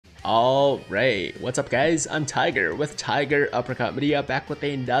Alright, what's up guys? I'm Tiger with Tiger Uppercut Media, back with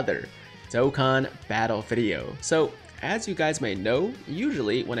another Dokkan battle video. So, as you guys may know,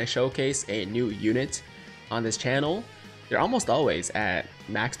 usually when I showcase a new unit on this channel, they're almost always at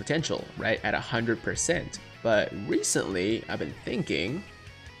max potential, right? At 100%. But recently, I've been thinking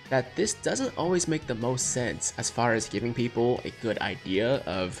that this doesn't always make the most sense as far as giving people a good idea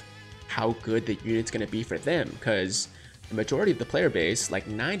of how good the unit's gonna be for them, because the majority of the player base, like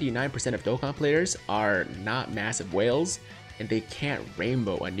 99% of Dokkan players, are not massive whales, and they can't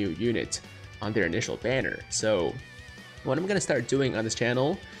rainbow a new unit on their initial banner. So what I'm gonna start doing on this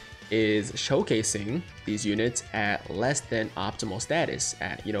channel is showcasing these units at less than optimal status,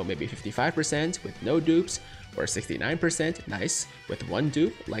 at maybe 55% with no dupes, or 69% nice with one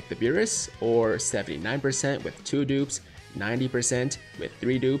dupe like the Beerus, or 79% with two dupes, 90% with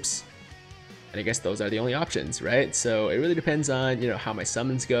three dupes. And I guess those are the only options, right? So it really depends on how my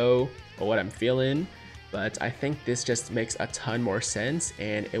summons go or what I'm feeling, but I think this just makes a ton more sense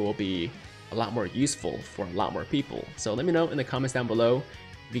and it will be a lot more useful for a lot more people. So let me know in the comments down below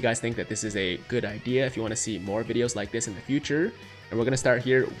if you guys think that this is a good idea, if you want to see more videos like this in the future. And we're gonna start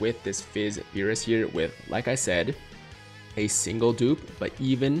here with this PHY Beerus here with, like I said, a single dupe, but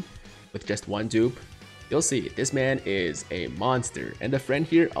even with just one dupe, you'll see this man is a monster. And the friend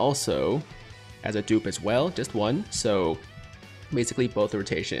here also has a dupe as well, just one. So basically both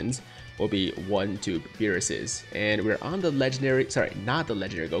rotations will be one dupe Beeruses. And we're on the legendary, sorry, not the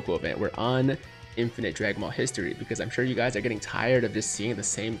legendary Goku event, we're on Infinite Dragon Ball History, because I'm sure you guys are getting tired of just seeing the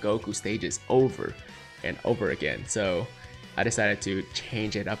same Goku stages over and over again. So I decided to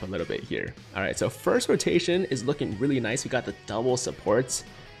change it up a little bit here. All right, so first rotation is looking really nice. We got the double supports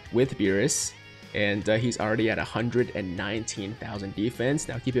with Beerus, and he's already at 119,000 defense.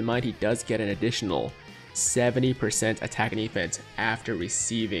 Now keep in mind, he does get an additional 70% attack and defense after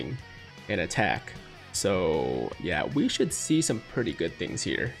receiving an attack. So yeah, we should see some pretty good things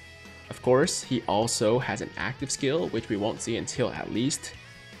here. Of course, he also has an active skill, which we won't see until at least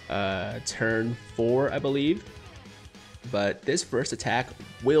turn 4, I believe. But this first attack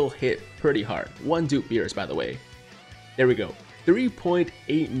will hit pretty hard. One dupe Beerus, by the way. There we go,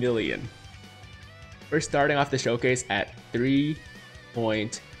 3.8 million. We're starting off the showcase at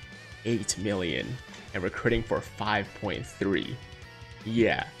 3.8 million, and we're critting for 5.3.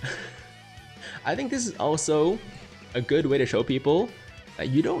 Yeah. I think this is also a good way to show people that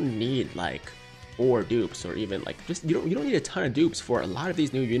you don't need like 4 dupes, or even like just you don't need a ton of dupes for a lot of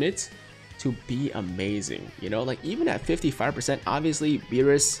these new units to be amazing. Like even at 55%, obviously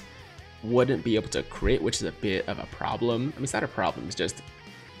Beerus wouldn't be able to crit, which is a bit of a problem. I mean, it's not a problem, it's just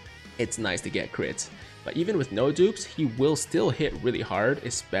it's nice to get crits. But even with no dupes, he will still hit really hard,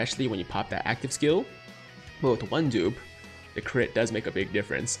 especially when you pop that active skill. But with one dupe, the crit does make a big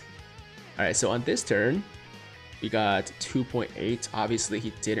difference. Alright, so on this turn, we got 2.8. Obviously,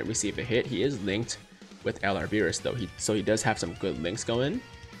 he didn't receive a hit. He is linked with LR Beerus though, so he does have some good links going.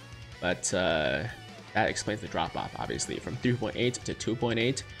 But that explains the drop off, obviously, from 3.8 to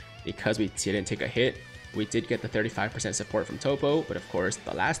 2.8. Because we didn't take a hit, we did get the 35% support from Topo, but of course,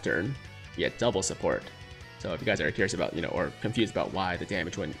 the last turn, we had double support. So if you guys are curious about, or confused about why the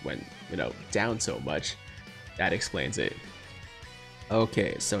damage went down so much, that explains it.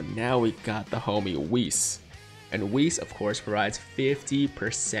 Okay, so now we got the homie Whis. And Whis, of course, provides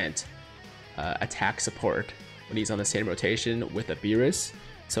 50% attack support when he's on the same rotation with a Beerus.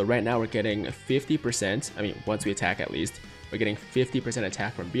 So right now we're getting 50%, I mean, once we attack at least, we're getting 50%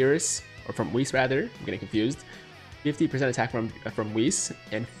 attack from Beerus, or from Whis rather, I'm getting confused. 50% attack from Whis,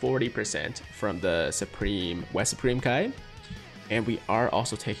 and 40% from the West Supreme Kai. And we are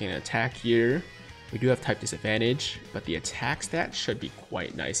also taking an attack here. We do have type disadvantage, but the attack stat should be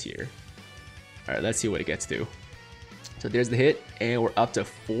quite nice here. Alright, let's see what it gets to. So there's the hit, and we're up to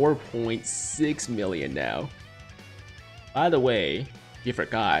 4.6 million now. By the way, if you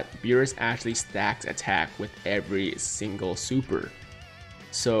forgot, Beerus actually stacks attack with every single super.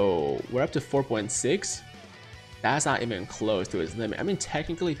 So we're up to 4.6. That's not even close to his limit. I mean,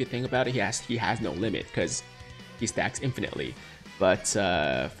 technically, if you think about it, he has no limit because he stacks infinitely. But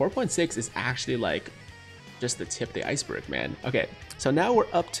 4.6 is actually like just the tip of the iceberg, man. Okay, so now we're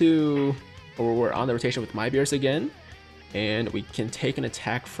up to, or we're on the rotation with my Beerus again, and we can take an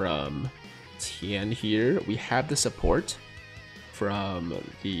attack from Tien here. We have the support from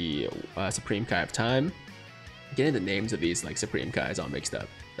the Supreme Kai of Time. Getting the names of these like Supreme Kais all mixed up.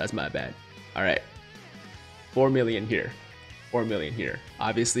 That's my bad. All right, 4 million here, 4 million here.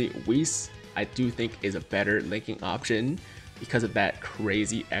 Obviously, Whis I do think is a better linking option because of that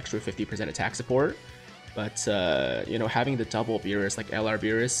crazy extra 50% attack support. But you know, having the double Beerus like LR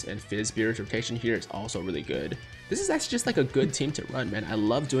Beerus and Fizz Beerus rotation here is also really good. This is actually just like a good team to run, man. I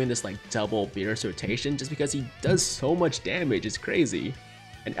love doing this like double Beerus rotation just because he does so much damage. It's crazy.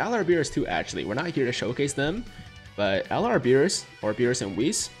 And LR Beerus too, actually. We're not here to showcase them, but LR Beerus or Beerus and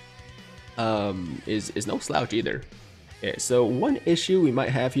Whis is no slouch either. Okay, so one issue we might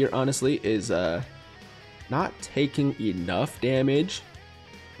have here, honestly, is not taking enough damage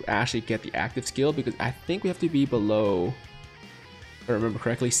to actually get the active skill, because I think we have to be below, if I remember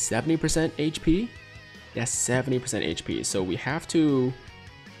correctly, 70% HP. Yeah, 70% HP. So we have to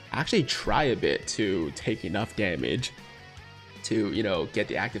actually try a bit to take enough damage to, you know, get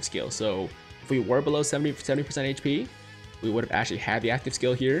the active skill. So if we were below 70% HP, we would have actually had the active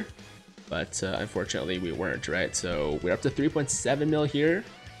skill here. But unfortunately, we weren't, right? So we're up to 3.7 mil here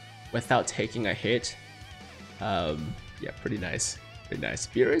without taking a hit. Yeah, pretty nice. Pretty nice.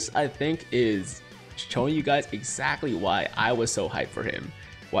 Beerus, I think, is showing you guys exactly why I was so hyped for him.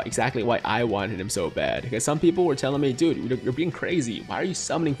 Exactly why I wanted him so bad. Because some people were telling me, dude, you're being crazy. Why are you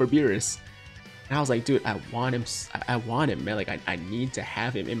summoning for Beerus? And I was like, dude, I want him. I want him, man. Like, I need to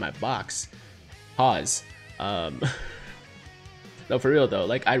have him in my box. Pause. No, for real though,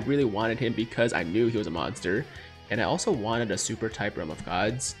 like I really wanted him because I knew he was a monster, and I also wanted a super type Realm of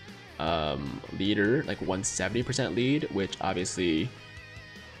Gods leader, like 170% lead, which obviously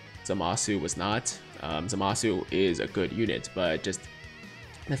Zamasu was not. Zamasu is a good unit, but just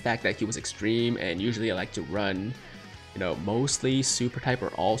the fact that he was extreme, and usually I like to run, you know, mostly super type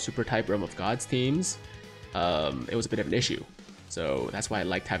or all super type Realm of Gods teams, it was a bit of an issue. So that's why I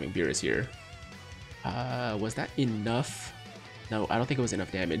liked having Beerus here. Was that enough? No, I don't think it was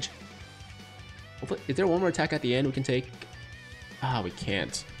enough damage. Hopefully, is there one more attack at the end we can take? Ah, we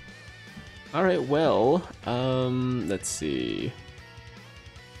can't. Alright, well, let's see.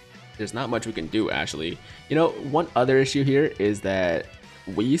 There's not much we can do, actually. You know, one other issue here is that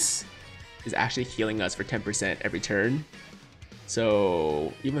Whis is actually healing us for 10% every turn.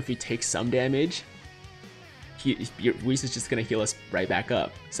 So, even if we take some damage, Whis is just going to heal us right back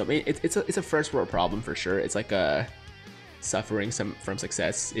up. So, I mean, it's a first world problem for sure. It's like a suffering from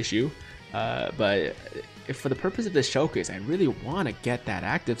success issue, but if for the purpose of this showcase, I really want to get that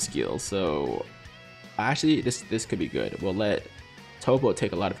active skill. So actually this could be good. We'll let Topo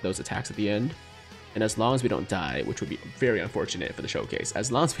take a lot of those attacks at the end, and as long as we don't die, which would be very unfortunate for the showcase,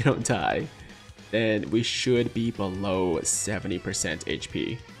 as long as we don't die, then we should be below 70%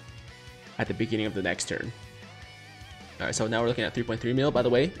 HP at the beginning of the next turn. Alright, so now we're looking at 3.3 mil. By the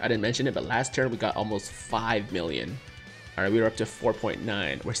way, I didn't mention it, but last turn we got almost 5 million. Alright, we were up to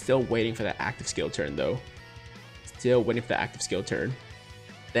 4.9. We're still waiting for that active skill turn, though. Still waiting for the active skill turn.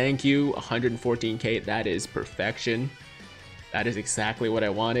 Thank you, 114k. That is perfection. That is exactly what I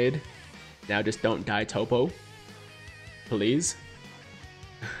wanted. Now just don't die, Topo. Please.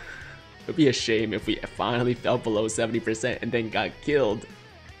 It would be a shame if we finally fell below 70% and then got killed.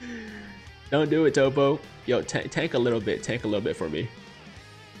 Don't do it, Topo. Yo, tank a little bit. Tank a little bit for me.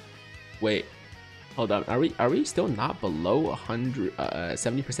 Wait. Hold on, are we still not below 70%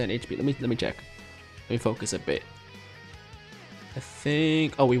 HP? Let me check. Let me focus a bit. I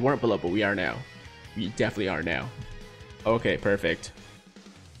think, oh, we weren't below, but we are now. We definitely are now. Okay, perfect.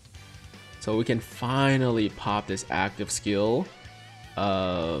 So we can finally pop this active skill. You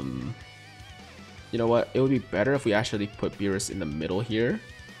know what? It would be better if we actually put Beerus in the middle here.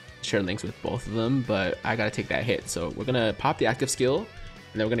 Share links with both of them, but I gotta take that hit. So we're gonna pop the active skill, and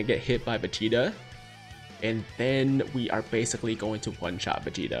then we're gonna get hit by Vegeta. And then we are basically going to one-shot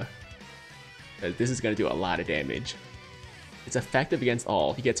Vegeta. This is going to do a lot of damage. It's effective against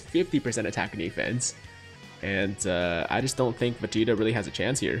all. He gets 50% attack and defense. And I just don't think Vegeta really has a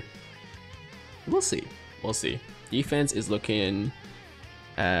chance here. We'll see. We'll see. Defense is looking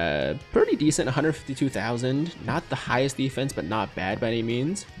pretty decent, 152,000. Not the highest defense, but not bad by any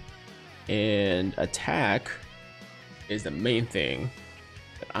means. And attack is the main thing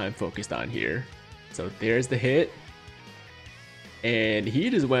that I'm focused on here. So there's the hit, and he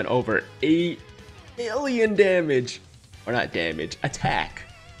just went over 8 million damage, or not damage, attack.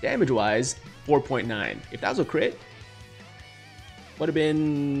 Damage-wise, 4.9. If that was a crit, would have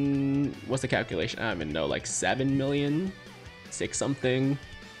been, what's the calculation? I don't even know, like 7 million, 6 something.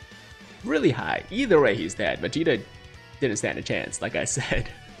 Really high. Either way, he's dead. Vegeta didn't stand a chance, like I said.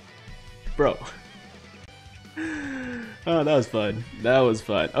 Bro. Oh, that was fun. That was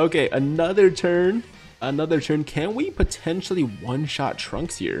fun. Okay, another turn. Another turn. Can we potentially one-shot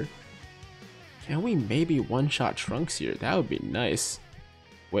Trunks here? Can we maybe one-shot Trunks here? That would be nice.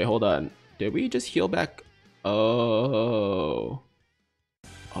 Wait, hold on. Did we just heal back? Oh.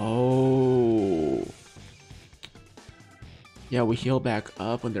 Oh. Yeah, we heal back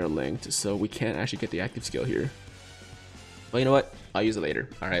up when they're linked, so we can't actually get the active skill here. Well, you know what? I'll use it later.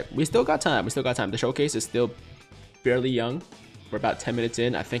 Alright, we still got time. We still got time. The showcase is still fairly young. We're about 10 minutes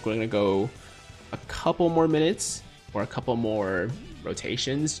in. I think we're going to go a couple more minutes or a couple more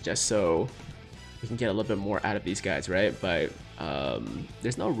rotations just so we can get a little bit more out of these guys, right? But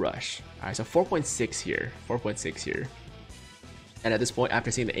there's no rush. Alright, so 4.6 here. 4.6 here. And at this point,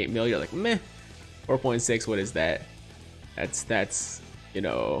 after seeing the 8 mil, you're like, meh. 4.6, what is that? That's you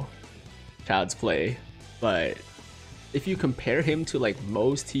know, child's play. But if you compare him to like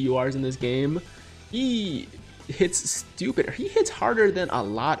most TURs in this game, he hits stupid. He hits harder than a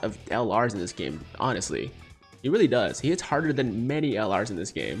lot of LRs in this game, honestly. He really does. He hits harder than many LRs in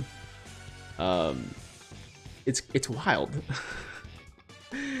this game. It's wild.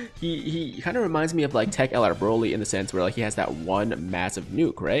 he kind of reminds me of like Tech LR Broly in the sense where like he has that one massive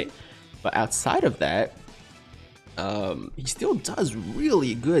nuke, right? But outside of that, he still does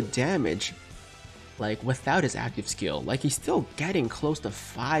really good damage, like without his active skill. Like he's still getting close to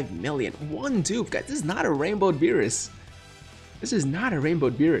 5 million. One dupe, guys. This is not a rainbow Beerus. This is not a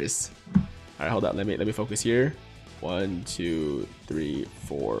rainbow Beerus. All right, hold on. Let me focus here. 1, 2, 3,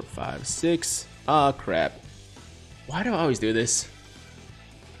 4, 5, 6. Oh crap! Why do I always do this?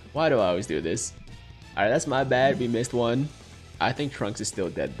 Why do I always do this? All right, that's my bad. We missed one. I think Trunks is still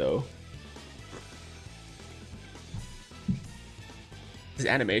dead though. This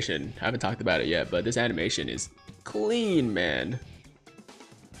animation, I haven't talked about it yet, but this animation is clean, man.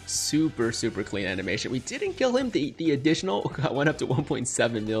 Super, super clean animation. We didn't kill him. The additional went up to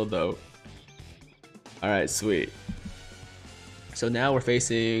 1.7 mil though. All right, sweet. So now we're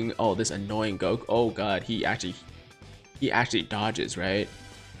facing, oh, this annoying Goku. Oh god, he actually dodges, right?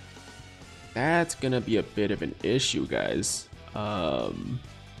 That's gonna be a bit of an issue, guys.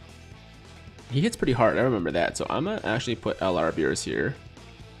 He hits pretty hard, I remember that. So I'm gonna actually put LR Beerus here.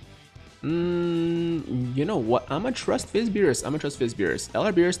 You know what? I'm gonna trust Fizz Beerus. I'm gonna trust Fizz Beerus.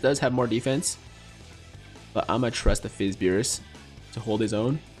 LR Beerus does have more defense, but I'm gonna trust the Fizz Beerus to hold his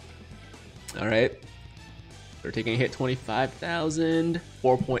own. All right. We're taking a hit, 25,000,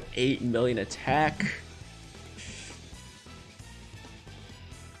 4.8 million attack.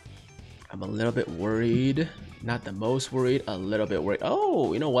 I'm a little bit worried. Not the most worried, a little bit worried.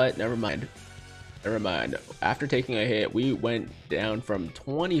 Oh, you know what? Never mind. Never mind. After taking a hit, we went down from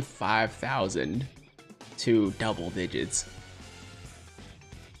 25,000 to double digits.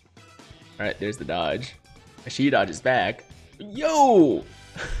 Alright, there's the dodge. She dodges back. Yo!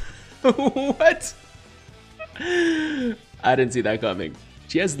 What? I didn't see that coming.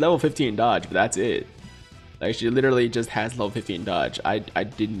 She has level 15 dodge, but that's it. Like, she literally just has level 15 dodge. I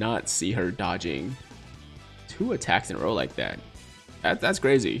did not see her dodging 2 attacks in a row like that. That's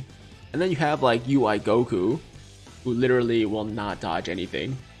crazy. And then you have like UI Goku, who literally will not dodge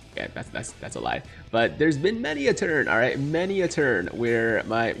anything. Yeah, that's a lie. But there's been many a turn, all right, many a turn where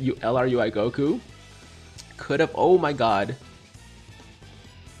my LR UI Goku could have. Oh my god,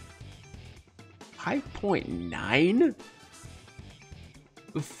 5.9,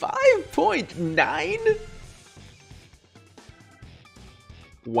 5.9.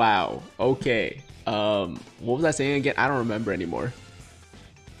 Wow. Okay. What was I saying again? I don't remember anymore.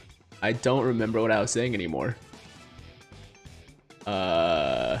 I don't remember what I was saying anymore.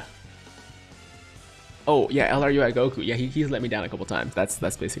 Oh yeah, LRUI Goku. Yeah, he's let me down a couple times. That's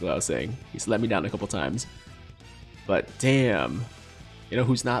basically what I was saying. He's let me down a couple times. But damn, you know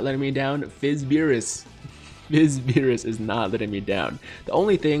who's not letting me down? Fizz Beerus. Fizz Beerus is not letting me down. The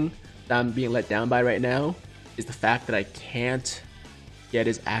only thing that I'm being let down by right now is the fact that I can't get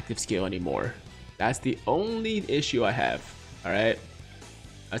his active skill anymore. That's the only issue I have. All right.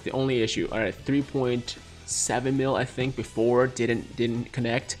 That's the only issue. All right, 3.7 mil I think before didn't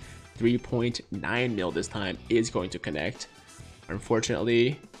connect. 3.9 mil this time is going to connect.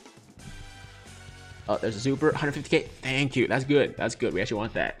 Unfortunately. Oh, there's a super 150k. Thank you. That's good. That's good. We actually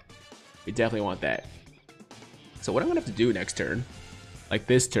want that. We definitely want that. So what I'm gonna have to do next turn, like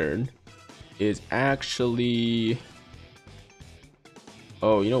this turn, is actually.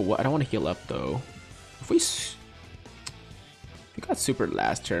 Oh, you know what? I don't want to heal up though. If we got super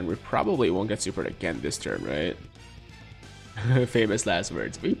last turn, we probably won't get supered again this turn, right? Famous last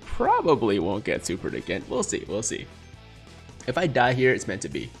words. We probably won't get supered again. We'll see. We'll see. If I die here, it's meant to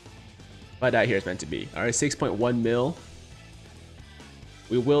be. If I die here, it's meant to be. All right, 6.1 mil.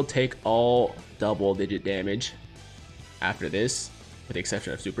 We will take all double-digit damage after this, with the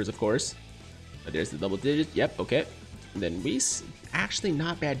exception of supers, of course. But there's the double digit. Yep. Okay. And then we actually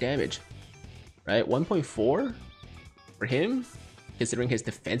not bad damage, right? 1.4 for him, considering his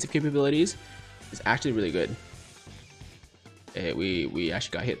defensive capabilities, is actually really good. Hey, we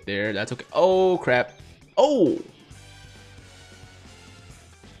actually got hit there. That's okay. Oh crap. Oh!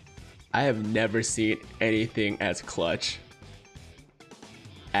 I have never seen anything as clutch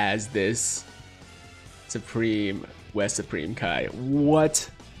as this Supreme West Supreme Kai. What?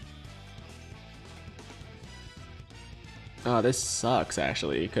 Oh, this sucks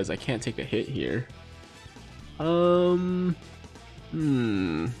actually, because I can't take a hit here. Let me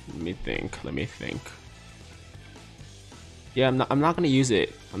think. Yeah, I'm not gonna use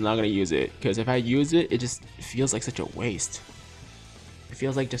it. I'm not gonna use it, because if I use it, it just feels like such a waste. It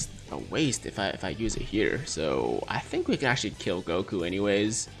feels like just a waste if I use it here. So I think we can actually kill Goku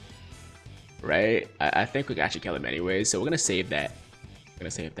anyways. Right? I think we can actually kill him anyways. So we're gonna save that.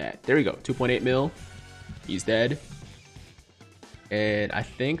 There we go. 2.8 mil. He's dead. And I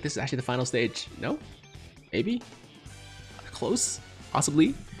think this is actually the final stage. No? Maybe? Close?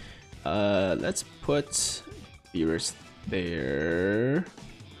 Possibly? Let's put Beerus there.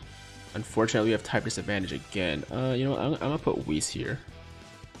 Unfortunately, we have type disadvantage again. You know what? I'm gonna put Whis here.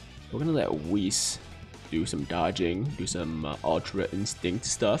 We're gonna let Whis do some dodging, do some Ultra Instinct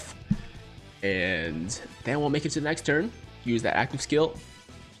stuff. And then we'll make it to the next turn, use that active skill,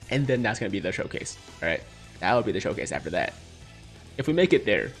 and then that's gonna be the showcase. Alright? That would be the showcase after that. If we make it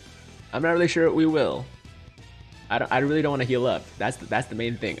there. I'm not really sure we will. I really don't want to heal up. That's the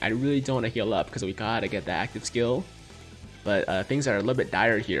main thing. I really don't want to heal up because we gotta get the active skill. But things are a little bit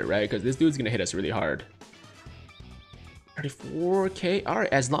dire here, right? Because this dude's gonna hit us really hard. 34k. All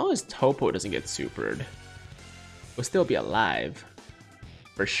right, as long as Topo doesn't get supered, we'll still be alive,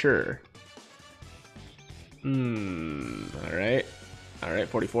 for sure. All right.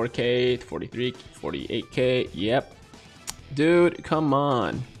 44k, 43, 48k. Yep. Dude, come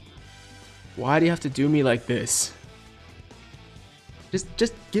on. Why do you have to do me like this?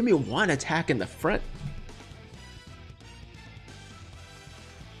 Just give me one attack in the front.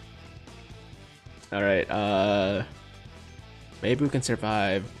 All right, maybe we can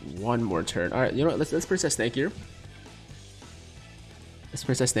survive one more turn. All right, you know what? Let's Princess Snake here. Let's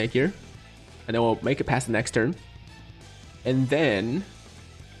Princess Snake here, and then we'll make it past the next turn, and then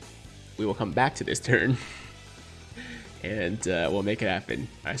we will come back to this turn, and we'll make it happen.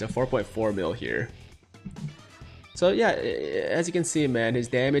 All right, so 4.4 mil here. So yeah, as you can see, man, his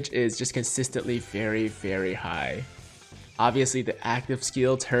damage is just consistently very, very high. Obviously, the active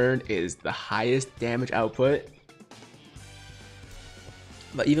skill turn is the highest damage output.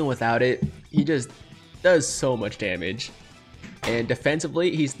 But even without it, he just does so much damage. And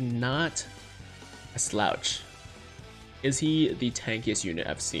defensively, he's not a slouch. Is he the tankiest unit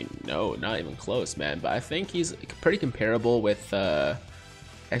I've seen? No, not even close, man. But I think he's pretty comparable with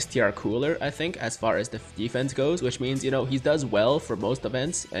STR Cooler, I think, as far as the defense goes, which means, you know, he does well for most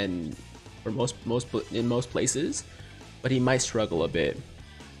events and for in most places, but he might struggle a bit,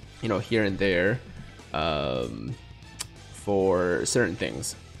 you know, here and there for certain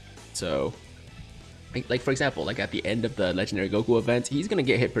things. So, like for example, like at the end of the Legendary Goku event, he's gonna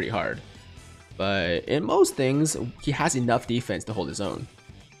get hit pretty hard, but in most things, he has enough defense to hold his own.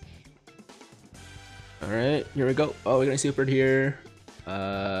 All right, here we go. Oh, we're gonna super here.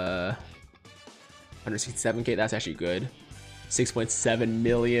 167k, that's actually good. 6.7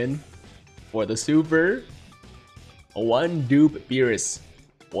 million for the super. One DUPE Beerus.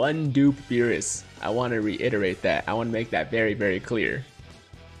 One DUPE Beerus. I want to reiterate that. I want to make that very, very clear.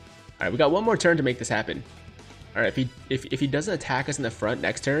 All right, we got one more turn to make this happen. All right, if he doesn't attack us in the front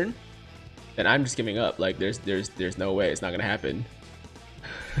next turn, then I'm just giving up. Like there's no way it's not gonna happen.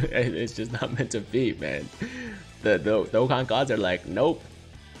 It's just not meant to be, man. The Dokkan gods are like, nope.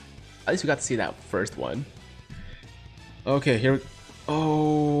 At least we got to see that first one. Okay, here.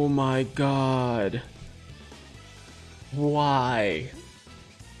 Oh my god. Why?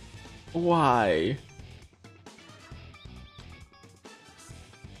 Why?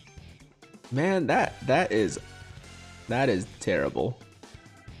 Man, that is terrible.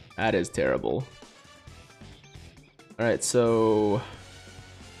 That is terrible. All right, so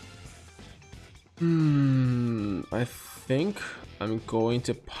I think I'm going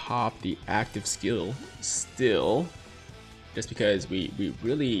to pop the active skill still, just because we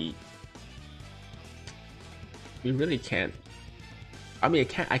really can't. I mean,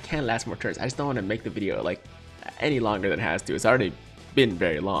 I can't last more turns. I just don't want to make the video like any longer than it has to. It's already been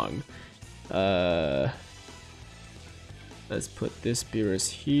very long. Let's put this Beerus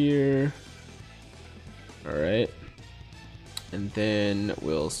here. All right, and then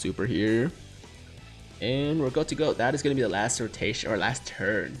we'll super here. And we're good to go. That is going to be the last rotation or last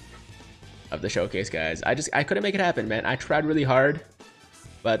turn of the showcase, guys. I couldn't make it happen, man. I tried really hard.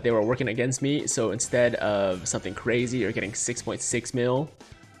 but they were working against me. So instead of something crazy, you're getting 6.6 mil.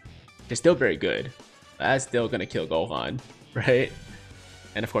 They're still very good. That's still gonna kill Gohan, right?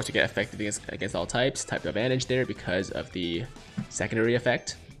 And of course, you get effective against all types. Type advantage there because of the secondary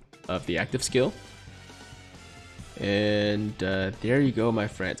effect of the active skill. And there you go, my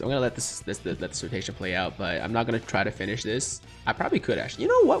friends. I'm gonna let this rotation play out, but I'm not gonna try to finish this. I probably could actually. You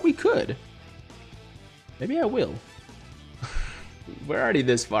know what? We could. Maybe I will. We're already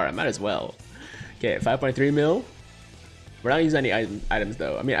this far. I might as well. Okay, 5.3 mil. We're not using any items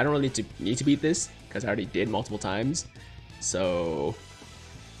though. I mean, I don't really need to beat this because I already did multiple times. So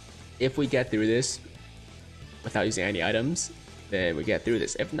if we get through this without using any items, then we get through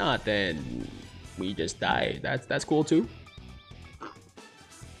this. If not, then we just die. That's cool too.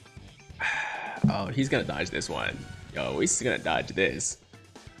 Oh, he's gonna dodge this one. Yo, he's gonna dodge this.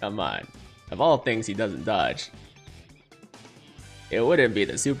 Come on. Of all things he doesn't dodge, it wouldn't be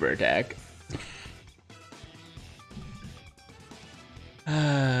the super attack.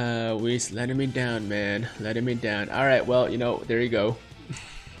 Whis letting me down, man. Letting me down. Alright, well, you know, there you go.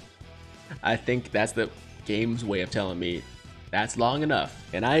 I think that's the game's way of telling me that's long enough.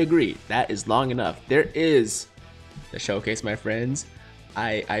 And I agree, that is long enough. There is the showcase, my friends.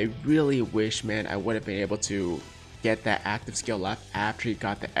 I really wish, man, I would have been able to get that active skill left after he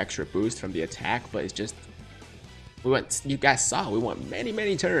got the extra boost from the attack, but it's just, you guys saw, we went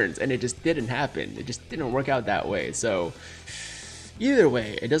many turns and it just didn't happen. It just didn't work out that way. So either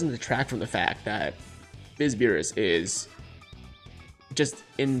way, it doesn't detract from the fact that PHY Beerus is just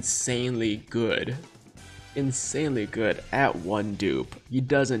insanely good at one dupe. He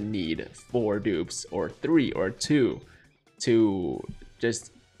doesn't need 4 dupes or 3 or 2 to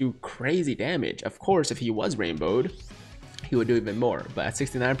just do crazy damage. Of course, if he was rainbowed, he would do even more, but at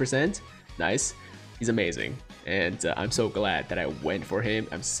 69%, nice. He's amazing, and I'm so glad that I went for him.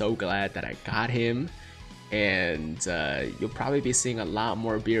 I'm so glad that I got him, and you'll probably be seeing a lot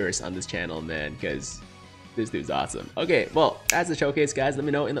more Beerus on this channel, man, because this dude's awesome. Okay, well, that's the showcase, guys. Let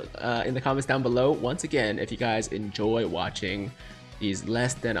me know in the comments down below. Once again, if you guys enjoy watching these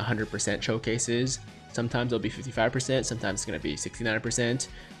less than 100% showcases, sometimes it'll be 55%, sometimes it's gonna be 69%,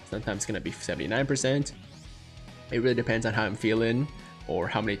 sometimes it's gonna be 79%. It really depends on how I'm feeling or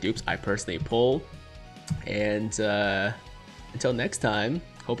how many dupes I personally pull. And until next time,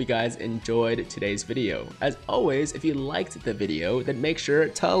 hope you guys enjoyed today's video. As always, if you liked the video, then make sure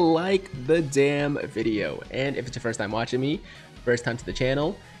to like the damn video. And if it's your first time watching me, first time to the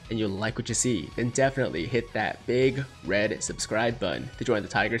channel, and you like what you see, then definitely hit that big red subscribe button to join the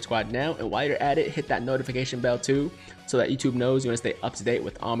Tiger Squad now. And while you're at it, hit that notification bell too, so that YouTube knows you want to stay up to date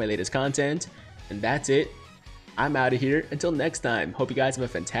with all my latest content. And that's it. I'm out of here. Until next time, hope you guys have a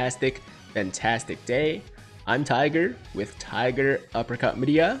fantastic day. I'm Tiger with Tiger Uppercut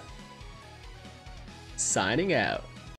Media, signing out.